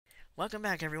Welcome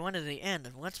back, everyone, to the end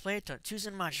of Let's Play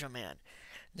Totsuzen Machoman.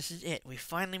 This is it. We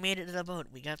finally made it to the boat.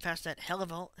 We got past that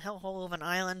hellhole of an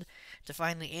island to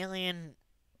find the alien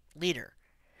leader,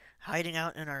 hiding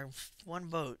out in our one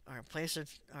boat, our place of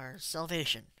our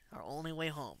salvation, our only way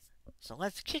home. So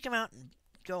let's kick him out and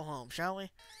go home, shall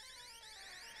we?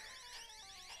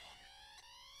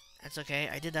 That's okay.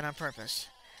 I did that on purpose.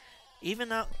 Even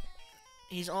though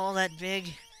he's all that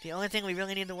big, the only thing we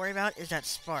really need to worry about is that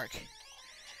spark.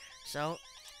 So,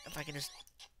 if I can just...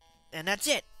 And that's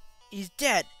it! He's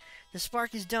dead! The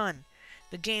spark is done!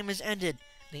 The game is ended!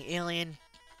 The alien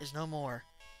is no more.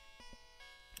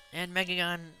 And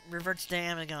Megagon reverts to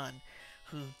Amagon,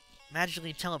 who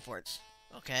magically teleports.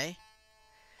 Okay.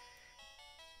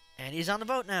 And he's on the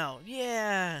boat now!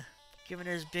 Yeah! Giving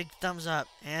his big thumbs up.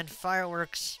 And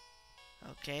fireworks.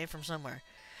 Okay, from somewhere.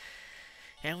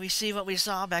 And we see what we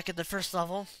saw back at the first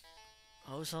level.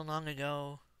 Oh, so long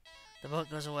ago. The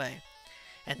boat goes away.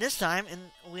 And this time,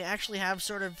 we actually have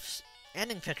sort of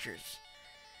ending pictures.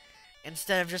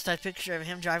 Instead of just that picture of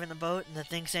him driving the boat and the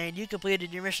thing saying, "You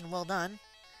completed your mission, well done."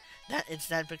 It's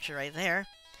that picture right there.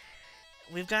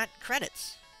 We've got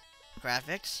credits.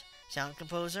 Graphics. Sound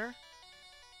composer.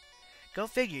 Go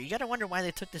figure. You gotta wonder why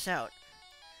they took this out.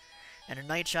 And a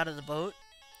night shot of the boat.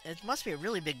 It must be a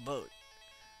really big boat.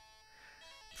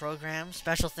 Program.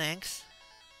 Special thanks.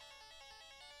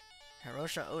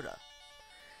 Hirosha Oda.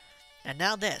 And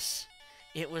now this.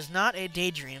 It was not a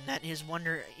daydream that his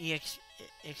wonder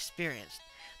experienced.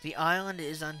 The island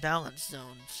is unbalanced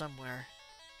zone somewhere.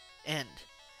 End.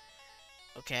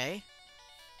 Okay.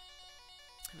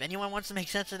 If anyone wants to make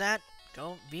sense of that,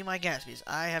 go be my guest, because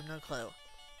I have no clue.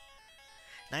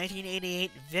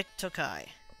 1988 Vic Tokai.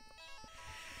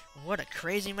 What a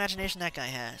crazy imagination that guy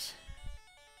has.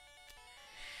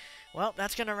 Well,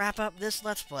 that's going to wrap up this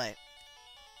Let's Play.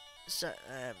 So,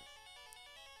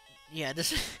 yeah,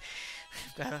 this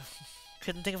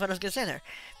couldn't think of what I was going to say there.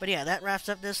 But yeah, that wraps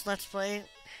up this Let's Play.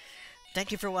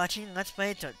 Thank you for watching Let's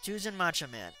Play Totsuzen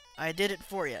Machoman. I did it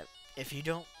for you. If you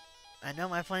don't, I know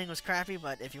my playing was crappy,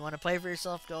 but if you want to play for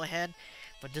yourself, go ahead.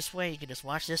 But this way, you can just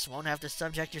watch this, won't have to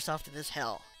subject yourself to this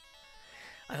hell.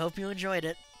 I hope you enjoyed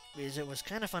it, because it was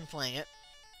kind of fun playing it.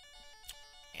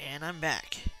 And I'm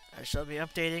back. I shall be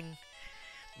updating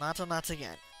lots and lots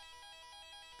again.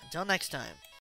 Until next time.